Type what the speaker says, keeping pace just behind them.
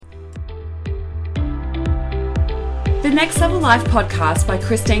The Next Level Life podcast by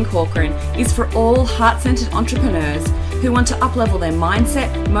Coherent is for all heart-centered entrepreneurs who want to uplevel their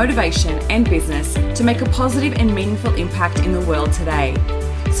mindset, motivation, and business to make a positive and meaningful impact in the world today.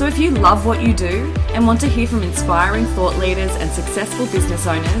 So if you love what you do and want to hear from inspiring thought leaders and successful business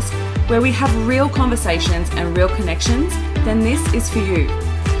owners, where we have real conversations and real connections, then this is for you.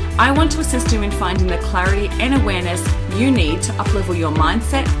 I want to assist you in finding the clarity and awareness you need to uplevel your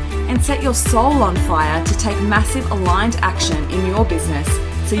mindset and set your soul on fire to take massive aligned action in your business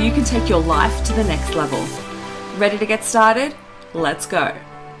so you can take your life to the next level. Ready to get started? Let's go.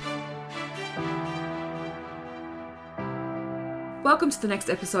 Welcome to the next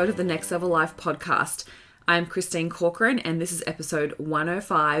episode of the Next Level Life podcast. I'm Coherent and this is episode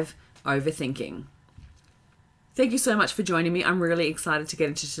 105, Overthinking. Thank you so much for joining me. I'm really excited to get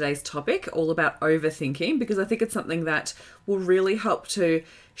into today's topic, all about overthinking, because I think it's something that will really help to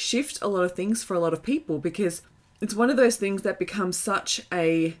shift a lot of things for a lot of people, because it's one of those things that becomes such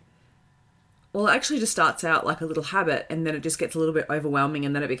a, well, it actually just starts out like a little habit and then it just gets a little bit overwhelming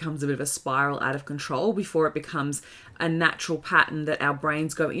and then it becomes a bit of a spiral out of control before it becomes a natural pattern that our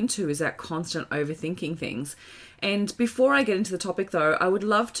brains go into, is that constant overthinking things. And before I get into the topic though, I would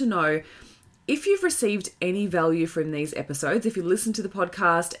love to know if you've received any value from these episodes. If you listen to the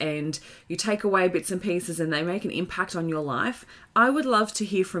podcast and you take away bits and pieces and they make an impact on your life, I would love to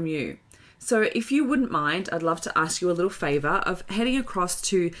hear from you. So if you wouldn't mind, I'd love to ask you a little favor of heading across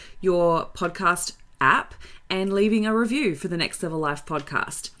to your podcast app and leaving a review for the Next Level Life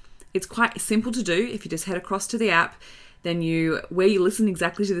podcast. It's quite simple to do. If you just head across to the app, then where you listen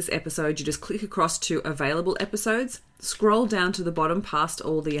exactly to this episode, you just click across to available episodes, scroll down to the bottom past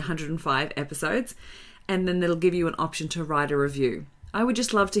all the 105 episodes, and then it'll give you an option to write a review. I would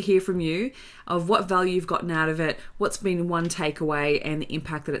just love to hear from you of what value you've gotten out of it, what's been one takeaway, and the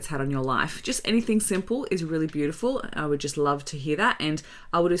impact that it's had on your life. Just anything simple is really beautiful. I would just love to hear that, and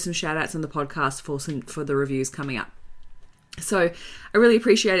I will do some shout outs on the podcast for the reviews coming up. So I really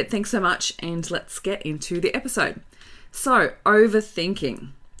appreciate it. Thanks so much, and let's get into the episode. So, overthinking.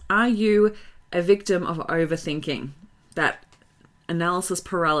 Are you a victim of overthinking? That analysis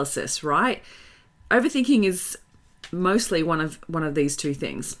paralysis, right? Overthinking is mostly one of these two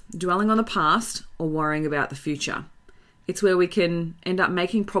things: dwelling on the past or worrying about the future. It's where we can end up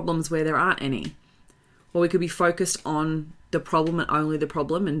making problems where there aren't any. Or we could be focused on the problem and only the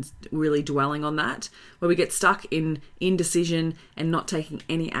problem and really dwelling on that, where we get stuck in indecision and not taking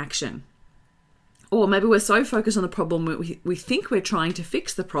any action. Or maybe we're so focused on the problem, we think we're trying to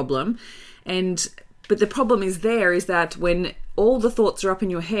fix the problem, but the problem is that when all the thoughts are up in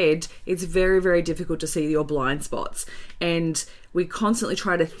your head, it's very, very difficult to see your blind spots. And we constantly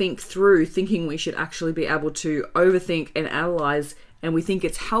try to think through, thinking we should actually be able to overthink and analyze, and we think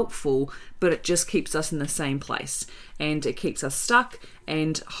it's helpful, but it just keeps us in the same place. And it keeps us stuck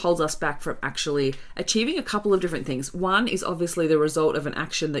and holds us back from actually achieving a couple of different things. One is obviously the result of an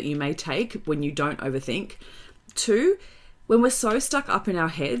action that you may take when you don't overthink. Two, when we're so stuck up in our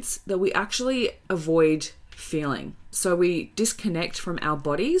heads that we actually avoid feeling. So we disconnect from our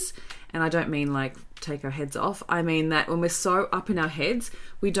bodies, and I don't mean like take our heads off. I mean that when we're so up in our heads,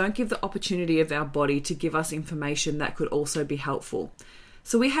 we don't give the opportunity of our body to give us information that could also be helpful.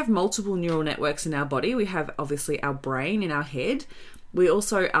 So we have multiple neural networks in our body. We have obviously our brain in our head.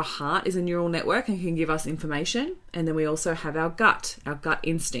 Our heart is a neural network and can give us information. And then we also have our gut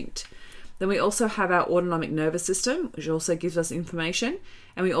instinct. Then we also have our autonomic nervous system, which also gives us information.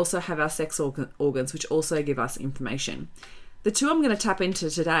 And we also have our sex organs, which also give us information. The two I'm going to tap into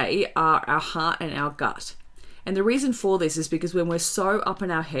today are our heart and our gut. And the reason for this is because when we're so up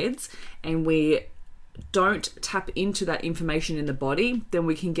in our heads and we don't tap into that information in the body, then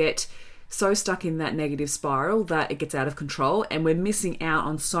we can get so stuck in that negative spiral that it gets out of control, and we're missing out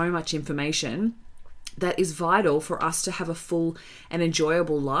on so much information that is vital for us to have a full and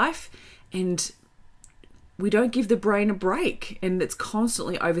enjoyable life. And we don't give the brain a break, and it's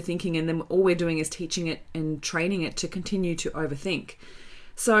constantly overthinking, and then all we're doing is teaching it and training it to continue to overthink.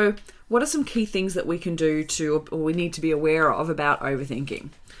 So what are some key things that we can do or we need to be aware of about overthinking?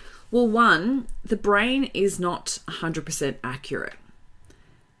 Well, one, the brain is not 100% accurate.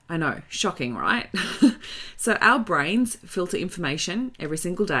 I know, shocking, right? So our brains filter information every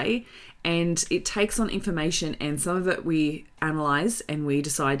single day, and it takes on information, and some of it we analyze and we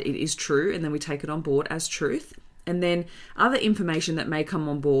decide it is true, and then we take it on board as truth. And then other information that may come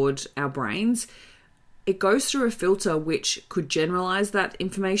on board our brains, it goes through a filter which could generalize that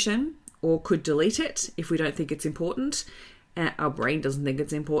information or could delete it if we don't think it's important. Our brain doesn't think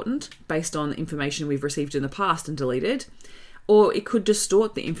it's important based on information we've received in the past and deleted. Or it could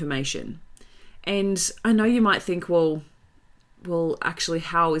distort the information. And I know you might think, well, actually,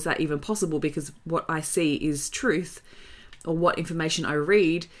 how is that even possible? Because what I see is truth, or what information I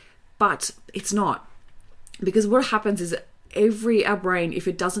read, but it's not. Because what happens is our brain, if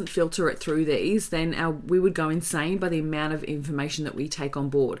it doesn't filter it through these, then we would go insane by the amount of information that we take on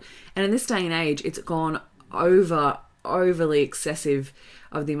board. And in this day and age, it's gone overly excessive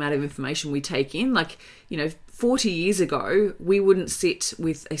of the amount of information we take in. 40 years ago, we wouldn't sit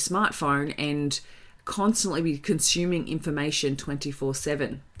with a smartphone and constantly be consuming information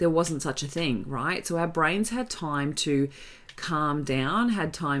 24/7. There wasn't such a thing, right? So our brains had time to calm down,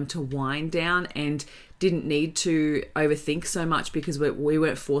 had time to wind down, and didn't need to overthink so much because we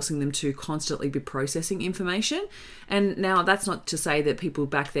weren't forcing them to constantly be processing information. And now that's not to say that people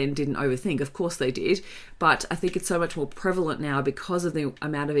back then didn't overthink. Of course they did. But I think it's so much more prevalent now because of the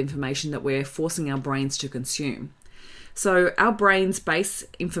amount of information that we're forcing our brains to consume. So our brains base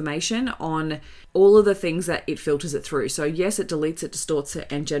information on all of the things that it filters it through. So yes, it deletes it, distorts it,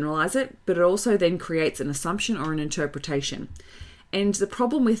 and generalizes it, but it also then creates an assumption or an interpretation. And the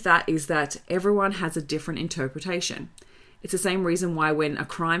problem with that is that everyone has a different interpretation. It's the same reason why when a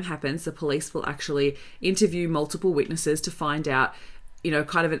crime happens, the police will actually interview multiple witnesses to find out,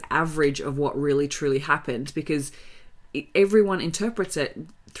 kind of an average of what really truly happened, because everyone interprets it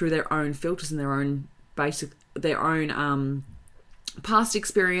through their own filters and their own past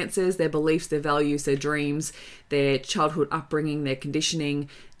experiences, their beliefs, their values, their dreams, their childhood upbringing, their conditioning,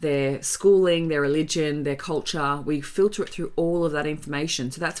 their schooling, their religion, their culture. We filter it through all of that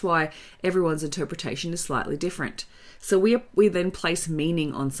information. So that's why everyone's interpretation is slightly different. So we then place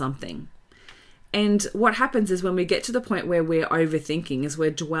meaning on something. And what happens is when we get to the point where we're overthinking, is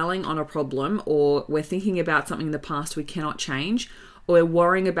we're dwelling on a problem, or we're thinking about something in the past we cannot change, or we're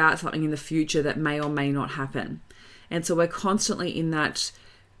worrying about something in the future that may or may not happen. And so we're constantly in that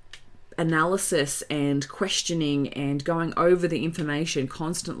analysis and questioning and going over the information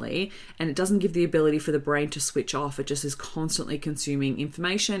constantly, and it doesn't give the ability for the brain to switch off. It just is constantly consuming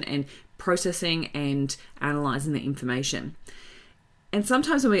information and processing and analyzing the information. And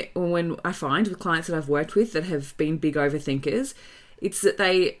sometimes when I find with clients that I've worked with that have been big overthinkers, it's that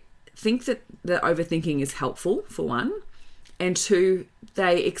they think that the overthinking is helpful, for one, and two,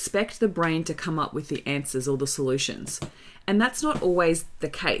 they expect the brain to come up with the answers or the solutions. And that's not always the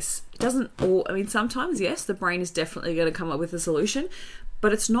case. Sometimes, yes, the brain is definitely going to come up with a solution,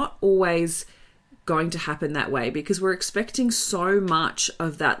 but it's not always going to happen that way, because we're expecting so much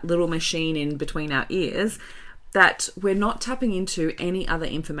of that little machine in between our ears that we're not tapping into any other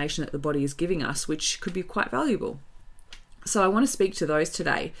information that the body is giving us, which could be quite valuable. So I want to speak to those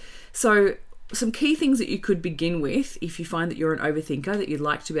today. So some key things that you could begin with if you find that you're an overthinker, that you'd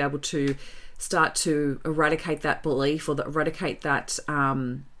like to be able to start to eradicate that belief or eradicate that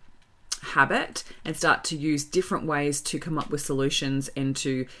habit, and start to use different ways to come up with solutions and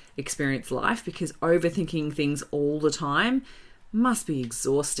to experience life, because overthinking things all the time must be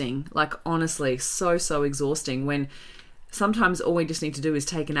exhausting. Like, honestly, so exhausting, when sometimes all we just need to do is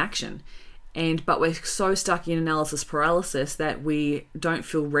take an action. But we're so stuck in analysis paralysis that we don't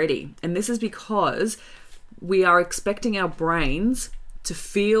feel ready. And this is because we are expecting our brains to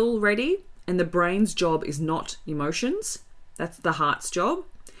feel ready, and the brain's job is not emotions. That's the heart's job.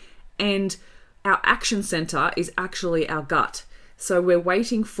 And our action center is actually our gut. So we're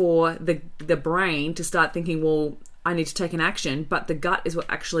waiting for the brain to start thinking, well, I need to take an action, but the gut is what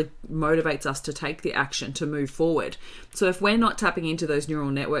actually motivates us to take the action, to move forward. So if we're not tapping into those neural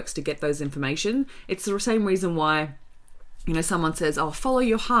networks to get those information, it's the same reason why, someone says, oh, follow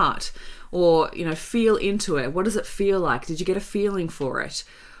your heart, or, feel into it. What does it feel like? Did you get a feeling for it?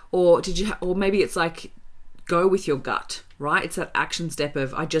 Or or maybe it's like, go with your gut, right? It's that action step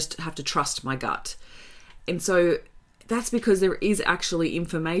of, I just have to trust my gut. And so that's because there is actually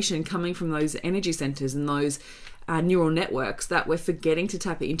information coming from those energy centers and those neural networks that we're forgetting to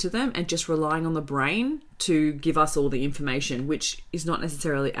tap into them, and just relying on the brain to give us all the information, which is not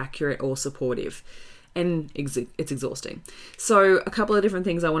necessarily accurate or supportive. And it's exhausting. So a couple of different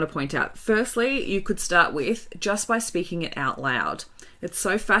things I want to point out. Firstly, you could start with just by speaking it out loud. It's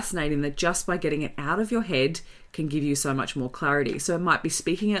so fascinating that just by getting it out of your head can give you so much more clarity. So it might be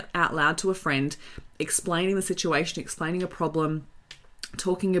speaking it out loud to a friend, explaining the situation, explaining a problem,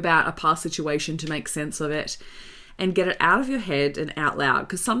 talking about a past situation to make sense of it, and get it out of your head and out loud.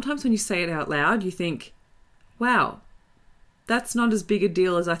 Because sometimes when you say it out loud, you think, wow, that's not as big a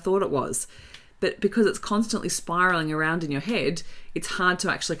deal as I thought it was. But because it's constantly spiraling around in your head, it's hard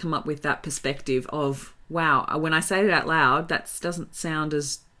to actually come up with that perspective of, wow, when I say it out loud, that doesn't sound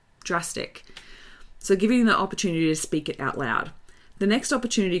as drastic. So giving you the opportunity to speak it out loud. The next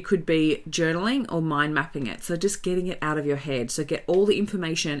opportunity could be journaling or mind mapping it. So just getting it out of your head. So get all the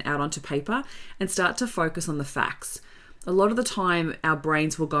information out onto paper and start to focus on the facts. A lot of the time, our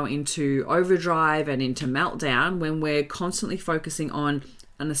brains will go into overdrive and into meltdown when we're constantly focusing on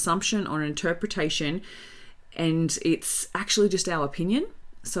an assumption or an interpretation, and it's actually just our opinion.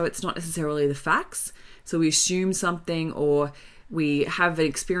 So it's not necessarily the facts. So we assume something, or we have an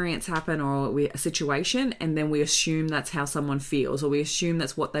experience happen, or a situation, and then we assume that's how someone feels, or we assume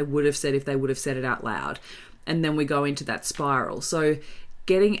that's what they would have said if they would have said it out loud. And then we go into that spiral. So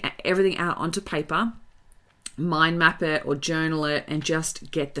getting everything out onto paper, mind map it or journal it, and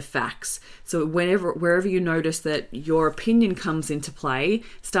just get the facts. So wherever you notice that your opinion comes into play,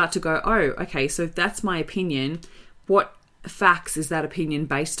 start to go, oh, okay, so if that's my opinion, what facts is that opinion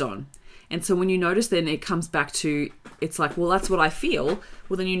based on? And so when you notice, then it comes back to, it's like, well, that's what I feel.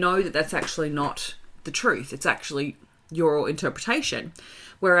 Well, then you know that that's actually not the truth. It's actually your interpretation.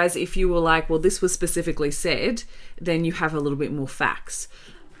 Whereas if you were like, well, this was specifically said, then you have a little bit more facts.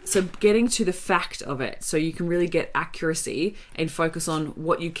 So getting to the fact of it, so you can really get accuracy and focus on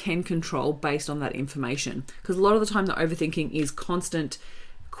what you can control based on that information. Because a lot of the time the overthinking is constant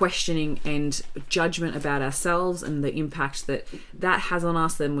questioning and judgment about ourselves and the impact that has on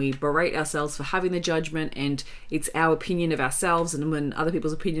us. Then we berate ourselves for having the judgment, and it's our opinion of ourselves, and when other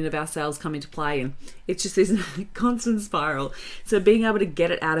people's opinion of ourselves come into play, and it's just this constant spiral. So being able to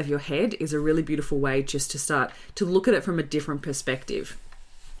get it out of your head is a really beautiful way just to start to look at it from a different perspective.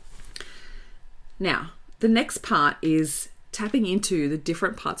 Now, the next part is tapping into the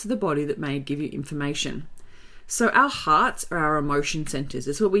different parts of the body that may give you information. So our hearts are our emotion centers.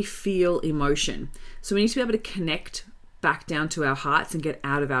 It's where we feel emotion. So we need to be able to connect back down to our hearts and get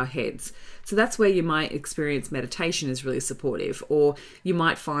out of our heads. So that's where you might experience meditation is really supportive, or you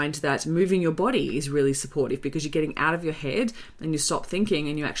might find that moving your body is really supportive because you're getting out of your head and you stop thinking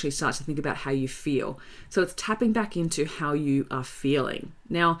and you actually start to think about how you feel. So it's tapping back into how you are feeling.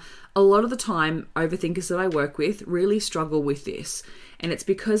 Now, a lot of the time, overthinkers that I work with really struggle with this. And it's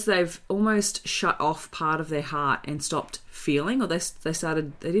because they've almost shut off part of their heart and stopped feeling, or they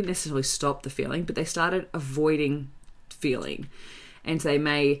didn't necessarily stop the feeling, but they started avoiding feeling. And they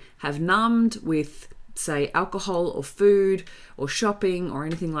may have numbed with, say, alcohol or food or shopping or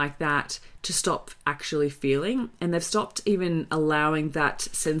anything like that to stop actually feeling. And they've stopped even allowing that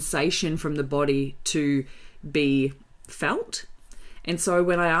sensation from the body to be felt. And so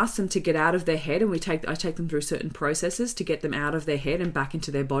when I ask them to get out of their head, and I take them through certain processes to get them out of their head and back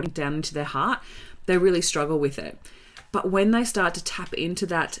into their body, down into their heart, they really struggle with it. But when they start to tap into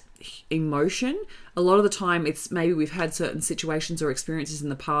that emotion, a lot of the time it's maybe we've had certain situations or experiences in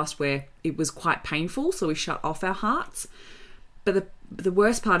the past where it was quite painful, so we shut off our hearts. But the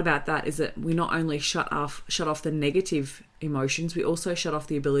worst part about that is that we not only shut off the negative emotions, we also shut off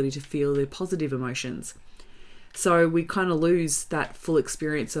the ability to feel the positive emotions. So we kind of lose that full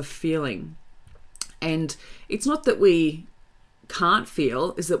experience of feeling. And it's not that we can't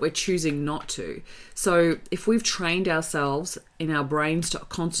feel, is that we're choosing not to. So if we've trained ourselves in our brains to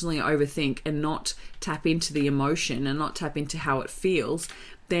constantly overthink and not tap into the emotion and not tap into how it feels,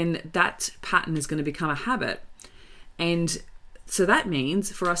 then that pattern is going to become a habit. And so that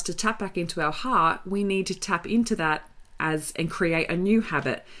means for us to tap back into our heart, we need to tap into that and create a new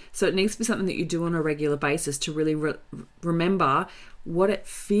habit. So it needs to be something that you do on a regular basis to really remember what it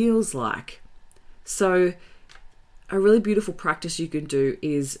feels like. So a really beautiful practice you can do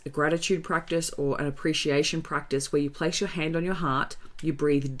is a gratitude practice or an appreciation practice where you place your hand on your heart, you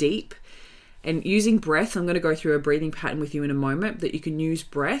breathe deep, and using breath, I'm going to go through a breathing pattern with you in a moment, that you can use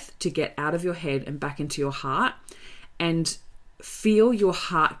breath to get out of your head and back into your heart and feel your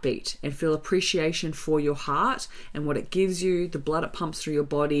heartbeat and feel appreciation for your heart and what it gives you, the blood it pumps through your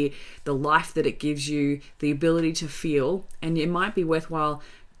body, the life that it gives you, the ability to feel. And it might be worthwhile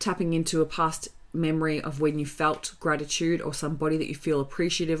tapping into a past memory of when you felt gratitude or somebody that you feel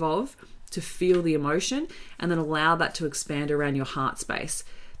appreciative of, to feel the emotion and then allow that to expand around your heart space.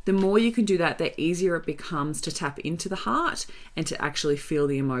 The more you can do that, the easier it becomes to tap into the heart and to actually feel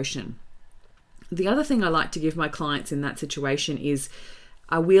the emotion. The other thing I like to give my clients in that situation is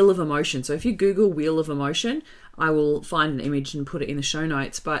a wheel of emotion. So if you Google wheel of emotion, I will find an image and put it in the show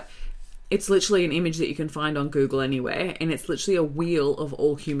notes, but it's literally an image that you can find on Google anywhere, and it's literally a wheel of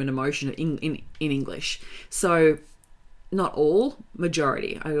all human emotion in English. So not all,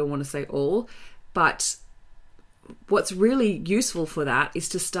 majority. I don't want to say all, but what's really useful for that is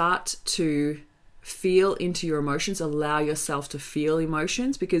to start to feel into your emotions, allow yourself to feel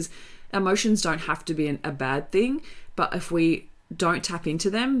emotions, because emotions don't have to be a bad thing, but if we don't tap into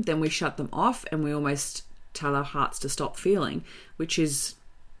them, then we shut them off and we almost tell our hearts to stop feeling, which is,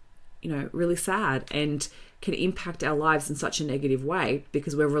 really sad and can impact our lives in such a negative way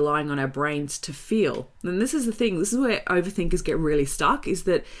because we're relying on our brains to feel. And this is the thing, this is where overthinkers get really stuck, is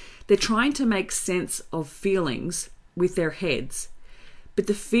that they're trying to make sense of feelings with their heads, but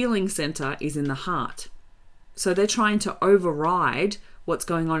the feeling center is in the heart. So they're trying to override what's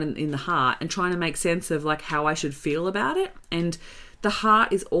going on in the heart and trying to make sense of like how I should feel about it. And the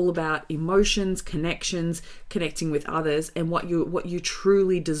heart is all about emotions, connections, connecting with others, and what you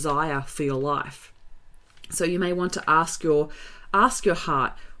truly desire for your life. So you may want to ask your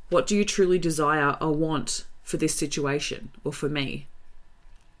heart, what do you truly desire or want for this situation or for me?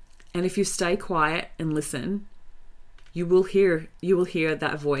 And if you stay quiet and listen, you will hear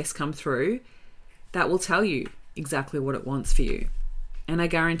that voice come through that will tell you exactly what it wants for you. And I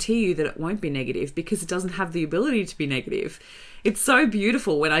guarantee you that it won't be negative because it doesn't have the ability to be negative. It's so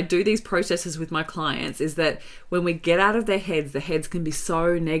beautiful when I do these processes with my clients, is that when we get out of their heads, the heads can be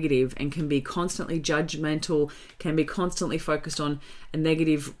so negative and can be constantly judgmental, can be constantly focused on a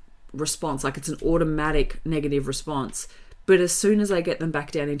negative response, like it's an automatic negative response. But as soon as I get them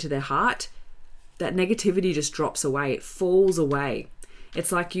back down into their heart, that negativity just drops away. It falls away.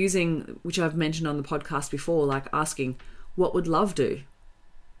 It's like using, which I've mentioned on the podcast before, like asking, what would love do?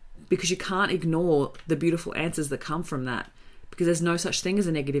 Because you can't ignore the beautiful answers that come from that, because there's no such thing as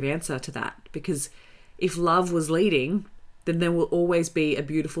a negative answer to that. Because if love was leading, then there will always be a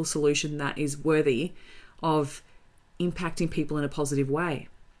beautiful solution that is worthy of impacting people in a positive way.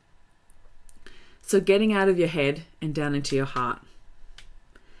 So getting out of your head and down into your heart.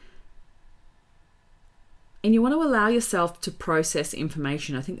 And you want to allow yourself to process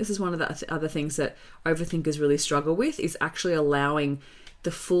information. I think this is one of the other things that overthinkers really struggle with, is actually allowing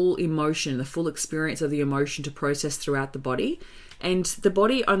the full emotion, the full experience of the emotion to process throughout the body. And the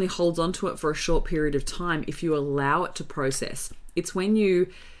body only holds on to it for a short period of time if you allow it to process. It's when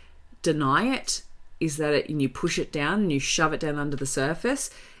you deny it, and you push it down and you shove it down under the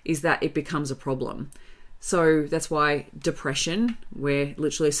surface, is that it becomes a problem. So that's why depression, we're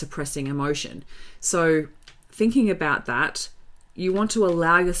literally suppressing emotion. So thinking about that, you want to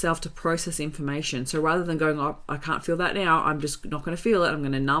allow yourself to process information. So rather than going, oh, I can't feel that now, I'm just not going to feel it, I'm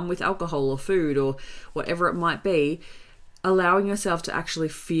going to numb with alcohol or food or whatever it might be, allowing yourself to actually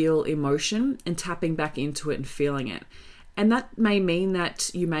feel emotion and tapping back into it and feeling it. And that may mean that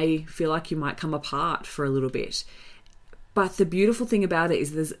you may feel like you might come apart for a little bit. But the beautiful thing about it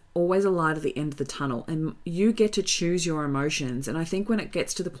is there's always a light at the end of the tunnel, and you get to choose your emotions. And I think when it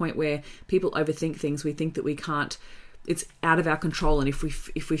gets to the point where people overthink things, we think that we can't, it's out of our control. And if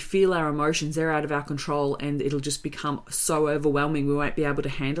we feel our emotions, they're out of our control and it'll just become so overwhelming, we won't be able to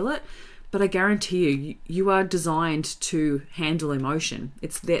handle it. But I guarantee you, you are designed to handle emotion.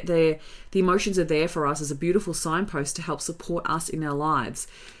 It's the emotions are there for us as a beautiful signpost to help support us in our lives.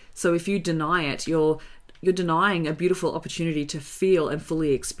 So if you deny it, you're denying a beautiful opportunity to feel and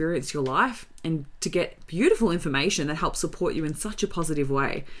fully experience your life and to get beautiful information that helps support you in such a positive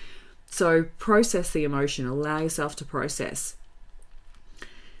way. So process the emotion, allow yourself to process.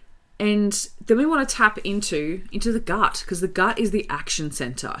 And then we want to tap into the gut, because the gut is the action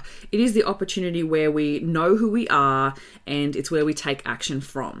center. It is the opportunity where we know who we are, and it's where we take action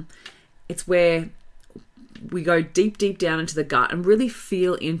from. It's where we go deep, deep down into the gut and really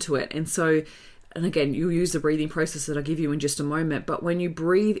feel into it. And again, you'll use the breathing process that I'll give you in just a moment, but when you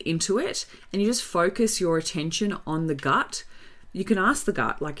breathe into it and you just focus your attention on the gut, you can ask the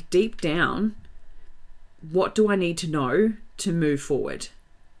gut, like deep down, what do I need to know to move forward?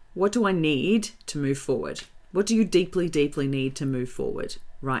 What do I need to move forward? What do you deeply, deeply need to move forward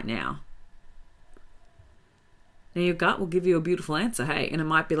right now? Now your gut will give you a beautiful answer, hey, and it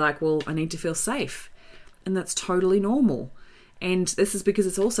might be like, well, I need to feel safe. And that's totally normal. And this is because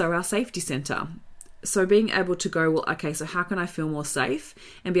it's also our safety center. So being able to go, well, okay, so how can I feel more safe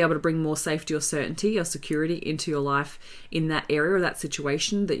and be able to bring more safety or certainty or security into your life in that area or that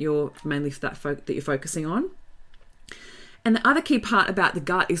situation that you're mainly that you're focusing on? And the other key part about the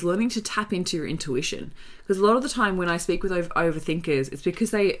gut is learning to tap into your intuition. Because a lot of the time when I speak with overthinkers, it's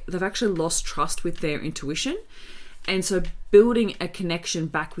because they've actually lost trust with their intuition. And so building a connection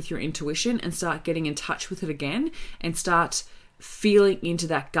back with your intuition and start getting in touch with it again and start feeling into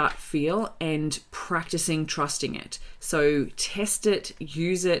that gut feel and practicing trusting it. So test it,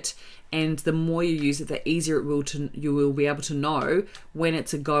 use it, and the more you use it, the easier you will be able to know when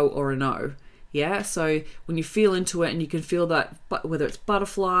it's a go or a no. Yeah, so when you feel into it and you can feel that, whether it's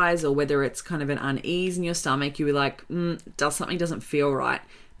butterflies or whether it's kind of an unease in your stomach, you'll be like, something doesn't feel right,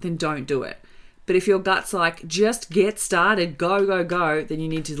 then don't do it. But if your gut's like, just get started, go, go, go, then you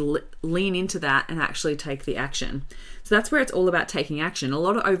need to lean into that and actually take the action. So that's where it's all about taking action. A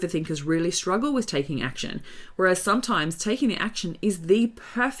lot of overthinkers really struggle with taking action, whereas sometimes taking the action is the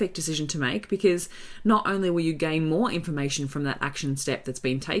perfect decision to make, because not only will you gain more information from that action step that's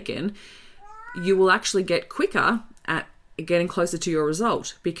been taken, you will actually get quicker at getting closer to your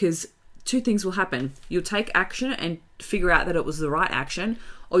result, because two things will happen. You'll take action and figure out that it was the right action,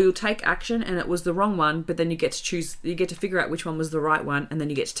 or you'll take action and it was the wrong one, but then you get to figure out which one was the right one, and then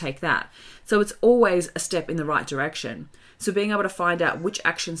you get to take that. So it's always a step in the right direction. So being able to find out which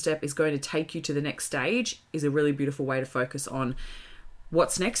action step is going to take you to the next stage is a really beautiful way to focus on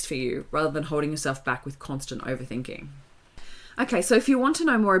what's next for you, rather than holding yourself back with constant overthinking. Okay, so if you want to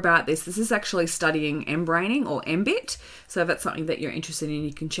know more about this is actually studying embraining or MBIT. So if that's something that you're interested in,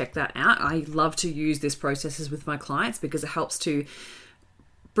 you can check that out. I love to use this processes with my clients because it helps to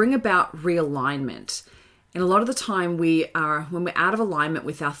bring about realignment. And a lot of the time when we're out of alignment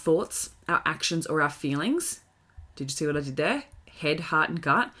with our thoughts, our actions, or our feelings, did you see what I did there? Head, heart, and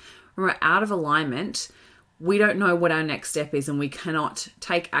gut. When we're out of alignment, we don't know what our next step is, and we cannot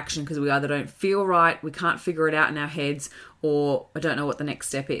take action because we either don't feel right, we can't figure it out in our heads, or I don't know what the next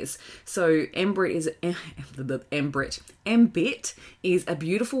step is. So MBIT is a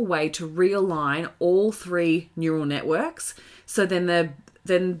beautiful way to realign all three neural networks. So then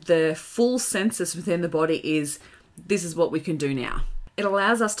the full census within the body is, this is what we can do now. It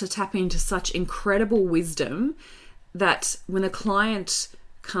allows us to tap into such incredible wisdom that when the client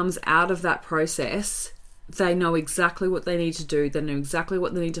comes out of that process, they know exactly what they need to do. They know exactly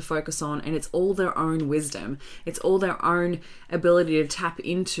what they need to focus on, and it's all their own wisdom. It's all their own ability to tap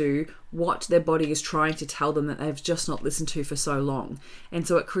into what their body is trying to tell them that they've just not listened to for so long. And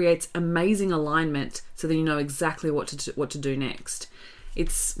so it creates amazing alignment, so then you know exactly what to do next.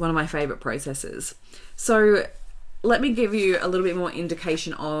 It's one of my favorite processes. So let me give you a little bit more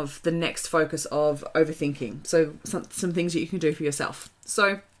indication of the next focus of overthinking. So some things that you can do for yourself.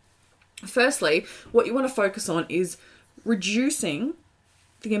 So firstly, what you want to focus on is reducing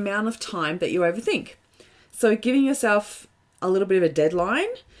the amount of time that you overthink. So giving yourself a little bit of a deadline,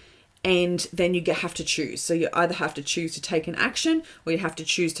 and then you have to choose. So you either have to choose to take an action, or you have to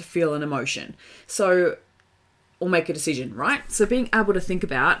choose to feel an emotion. Or make a decision, right? So being able to think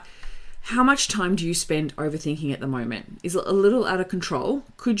about, how much time do you spend overthinking at the moment? Is it a little out of control?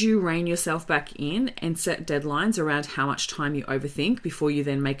 Could you rein yourself back in and set deadlines around how much time you overthink before you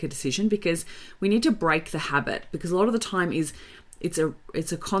then make a decision? Because we need to break the habit, because a lot of the time it's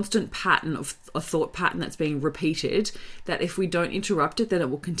a constant pattern of a thought pattern that's being repeated, that if we don't interrupt it, then it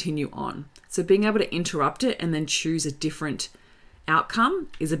will continue on. So being able to interrupt it and then choose a different outcome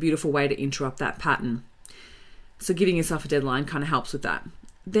is a beautiful way to interrupt that pattern. So giving yourself a deadline kind of helps with that.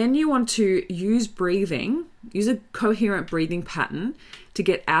 Then you want to use a coherent breathing pattern to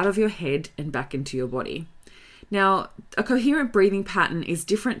get out of your head and back into your body. Now, a coherent breathing pattern is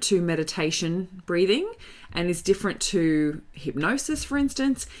different to meditation breathing and is different to hypnosis, for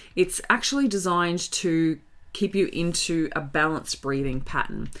instance. It's actually designed to keep you into a balanced breathing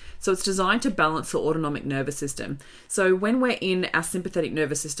pattern. So it's designed to balance the autonomic nervous system. So when we're in our sympathetic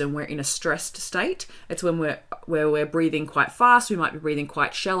nervous system, we're in a stressed state. It's when we're breathing quite fast. We might be breathing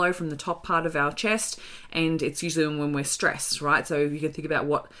quite shallow from the top part of our chest, and it's usually when we're stressed, right? So you can think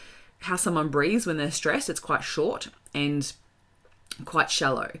about how someone breathes when they're stressed. It's quite short and quite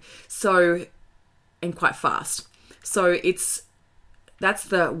shallow. And quite fast. So that's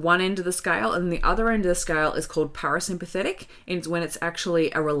the one end of the scale, and the other end of the scale is called parasympathetic, and it's when it's actually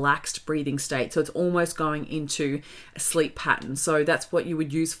a relaxed breathing state. So it's almost going into a sleep pattern. So that's what you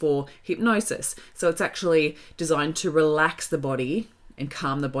would use for hypnosis. So it's actually designed to relax the body and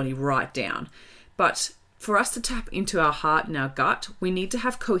calm the body right down. But for us to tap into our heart and our gut, we need to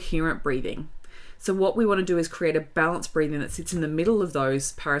have coherent breathing. So what we want to do is create a balanced breathing that sits in the middle of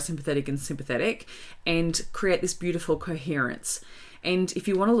those parasympathetic and sympathetic, and create this beautiful coherence. And if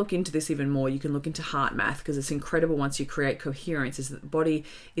you want to look into this even more, you can look into heart math, because it's incredible once you create coherence, is that the body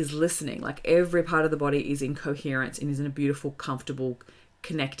is listening. Like every part of the body is in coherence and is in a beautiful, comfortable,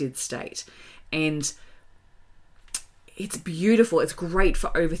 connected state. And it's beautiful. It's great for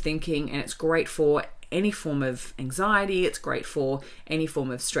overthinking, and it's great for any form of anxiety. It's great for any form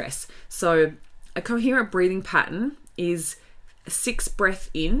of stress. So a coherent breathing pattern is 6 pace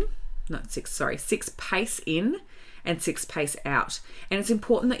in and 6 pace out. And it's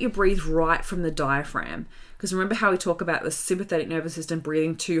important that you breathe right from the diaphragm, because remember how we talk about the sympathetic nervous system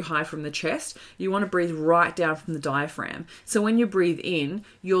breathing too high from the chest? You want to breathe right down from the diaphragm. So when you breathe in,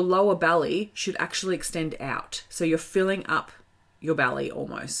 your lower belly should actually extend out. So you're filling up your belly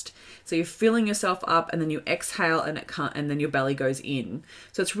almost. So you're filling yourself up and then you exhale and then your belly goes in.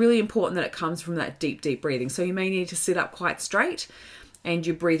 So it's really important that it comes from that deep, deep breathing. So you may need to sit up quite straight and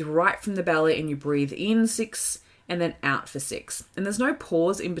you breathe right from the belly and you breathe in 6 and then out for 6. And there's no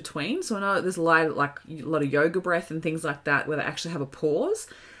pause in between. So I know there's a lot of yoga breath and things like that where they actually have a pause.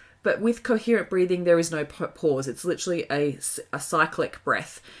 But with coherent breathing, there is no pause. It's literally a cyclic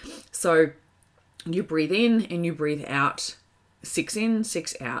breath. So you breathe in and you breathe out. 6 in,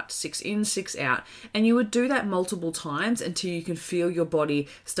 6 out, 6 in, 6 out. And you would do that multiple times until you can feel your body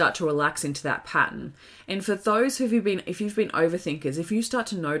start to relax into that pattern. And for those if you've been overthinkers, if you start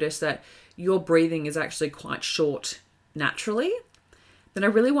to notice that your breathing is actually quite short naturally, then I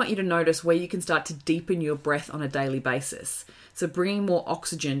really want you to notice where you can start to deepen your breath on a daily basis. So bringing more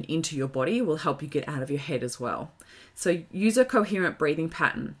oxygen into your body will help you get out of your head as well. So use a coherent breathing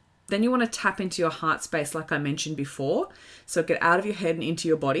pattern. Then you want to tap into your heart space like I mentioned before. So get out of your head and into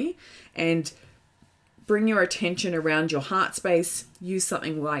your body and bring your attention around your heart space. Use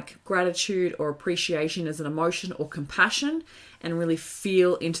something like gratitude or appreciation as an emotion or compassion and really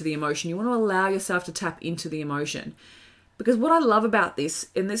feel into the emotion. You want to allow yourself to tap into the emotion. Because what I love about this,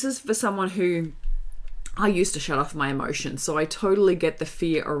 and this is for someone who I used to shut off my emotions. So I totally get the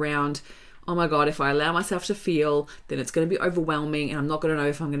fear around, oh my God, if I allow myself to feel, then it's going to be overwhelming and I'm not going to know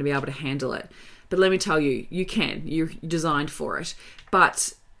if I'm going to be able to handle it. But let me tell you, you can. You're designed for it.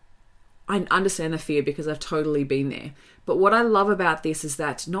 But I understand the fear because I've totally been there. But what I love about this is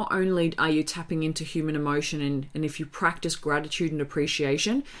that not only are you tapping into human emotion and if you practice gratitude and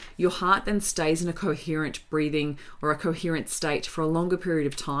appreciation, your heart then stays in a coherent breathing or a coherent state for a longer period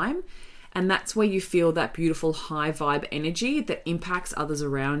of time. And that's where you feel that beautiful high vibe energy that impacts others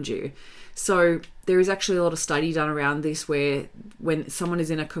around you. So there is actually a lot of study done around this where when someone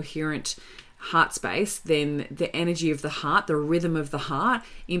is in a coherent heart space, then the energy of the heart, the rhythm of the heart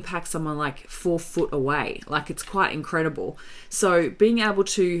impacts someone like 4 foot away. Like it's quite incredible. So being able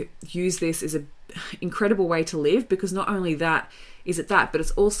to use this is an incredible way to live because not only that, but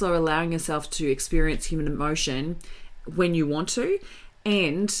it's also allowing yourself to experience human emotion when you want to.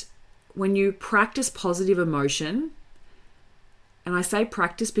 And when you practice positive emotion, and I say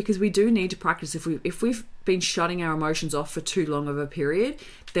practice because we do need to practice. If we've been shutting our emotions off for too long of a period,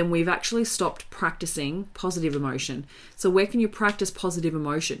 then we've actually stopped practicing positive emotion. So where can you practice positive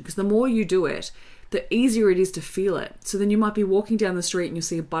emotion? Because the more you do it, the easier it is to feel it. So then you might be walking down the street and you'll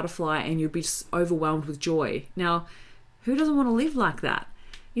see a butterfly and you'll be just overwhelmed with joy. Now, who doesn't want to live like that?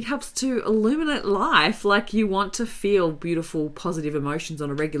 It helps to illuminate life. Like you want to feel beautiful, positive emotions on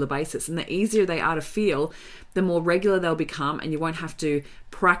a regular basis. And the easier they are to feel, the more regular they'll become and you won't have to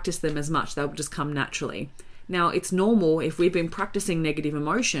practice them as much. They'll just come naturally. Now, it's normal if we've been practicing negative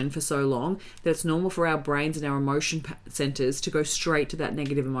emotion for so long that it's normal for our brains and our emotion centers to go straight to that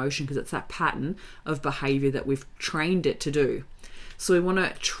negative emotion because it's that pattern of behavior that we've trained it to do. So we want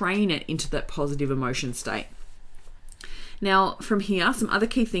to train it into that positive emotion state. Now, from here, some other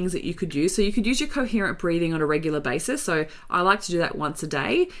key things that you could use. So you could use your coherent breathing on a regular basis. So I like to do that once a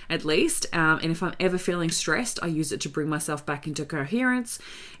day at least. And if I'm ever feeling stressed, I use it to bring myself back into coherence.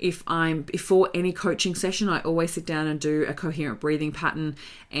 Before any coaching session, I always sit down and do a coherent breathing pattern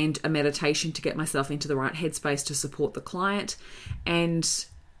and a meditation to get myself into the right headspace to support the client. And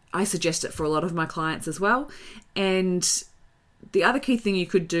I suggest it for a lot of my clients as well. And the other key thing you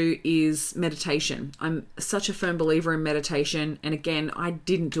could do is meditation. I'm such a firm believer in meditation. And again, I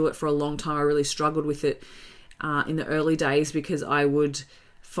didn't do it for a long time. I really struggled with it in the early days because I would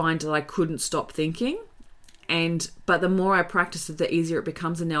find that I couldn't stop thinking. But the more I practice it, the easier it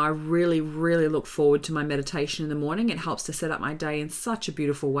becomes. And now I really, really look forward to my meditation in the morning. It helps to set up my day in such a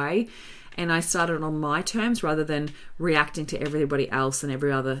beautiful way. And I started on my terms rather than reacting to everybody else and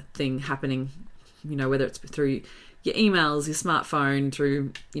every other thing happening, whether it's through your emails, your smartphone,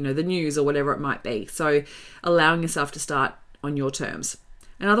 through, the news or whatever it might be. So allowing yourself to start on your terms.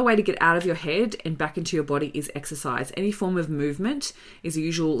 Another way to get out of your head and back into your body is exercise. Any form of movement is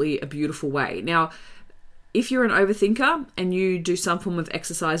usually a beautiful way. Now, if you're an overthinker and you do some form of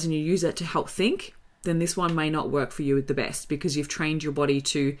exercise and you use it to help think, then this one may not work for you the best because you've trained your body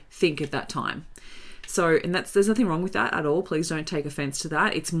to think at that time. So, and there's nothing wrong with that at all. Please don't take offense to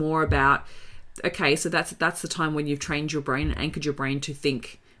that. It's more about, okay, so that's the time when you've trained your brain and anchored your brain to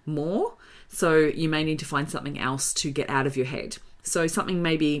think more. So you may need to find something else to get out of your head. So something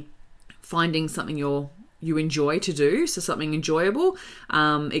maybe finding something you enjoy to do, so something enjoyable.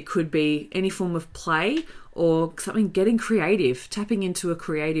 It could be any form of play or something getting creative, tapping into a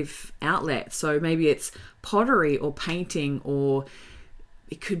creative outlet. So maybe it's pottery or painting or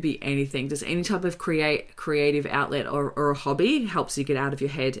it could be anything. Just any type of creative outlet or a hobby helps you get out of your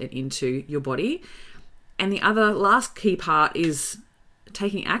head and into your body. And the other last key part is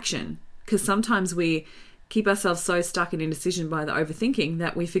taking action, because sometimes we keep ourselves so stuck in indecision by the overthinking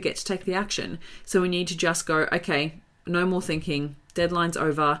that we forget to take the action. So we need to just go, okay, no more thinking, deadline's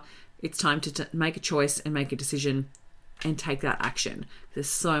over, it's time to make a choice and make a decision and take that action. There's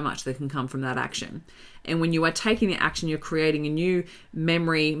so much that can come from that action. And when you are taking the action, you're creating a new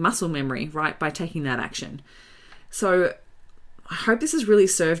memory, muscle memory, right, by taking that action. So I hope this has really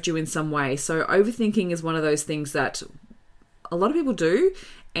served you in some way. So overthinking is one of those things that a lot of people do,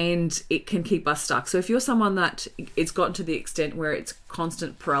 and it can keep us stuck. So if you're someone that it's gotten to the extent where it's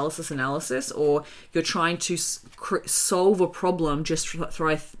constant paralysis analysis, or you're trying to solve a problem just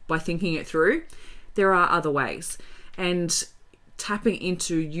by thinking it through, there are other ways. And tapping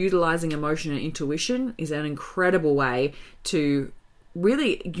into utilizing emotion and intuition is an incredible way to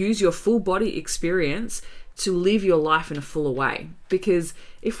really use your full body experience to live your life in a fuller way. Because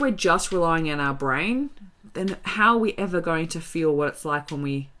if we're just relying on our brain, then how are we ever going to feel what it's like when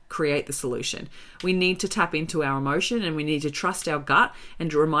we create the solution? We need to tap into our emotion, and we need to trust our gut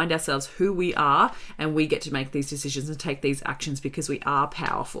and to remind ourselves who we are, and we get to make these decisions and take these actions because we are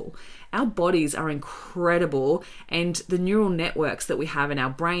powerful. Our bodies are incredible, and the neural networks that we have in our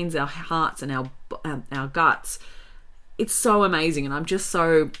brains, our hearts, and our guts, it's so amazing. And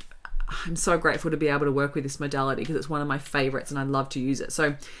I'm so grateful to be able to work with this modality because it's one of my favorites and I love to use it.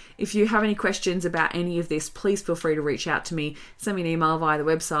 So if you have any questions about any of this, please feel free to reach out to me. Send me an email via the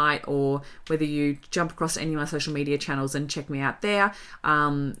website, or whether you jump across any of my social media channels and check me out there.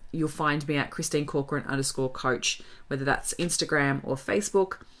 You'll find me at ChristineCorcoran_coach, whether that's Instagram or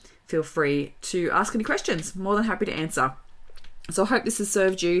Facebook. Feel free to ask any questions. More than happy to answer. So I hope this has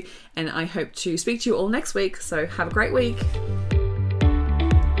served you, and I hope to speak to you all next week. So have a great week.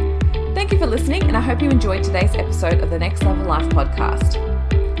 Thank you for listening, and I hope you enjoyed today's episode of the Next Level Life podcast.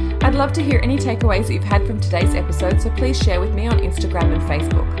 I'd love to hear any takeaways that you've had from today's episode, so please share with me on Instagram and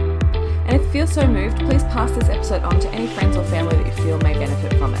Facebook. And if you feel so moved, please pass this episode on to any friends or family that you feel may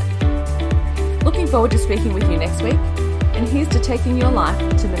benefit from it. Looking forward to speaking with you next week, and here's to taking your life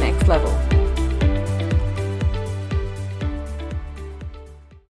to the next level.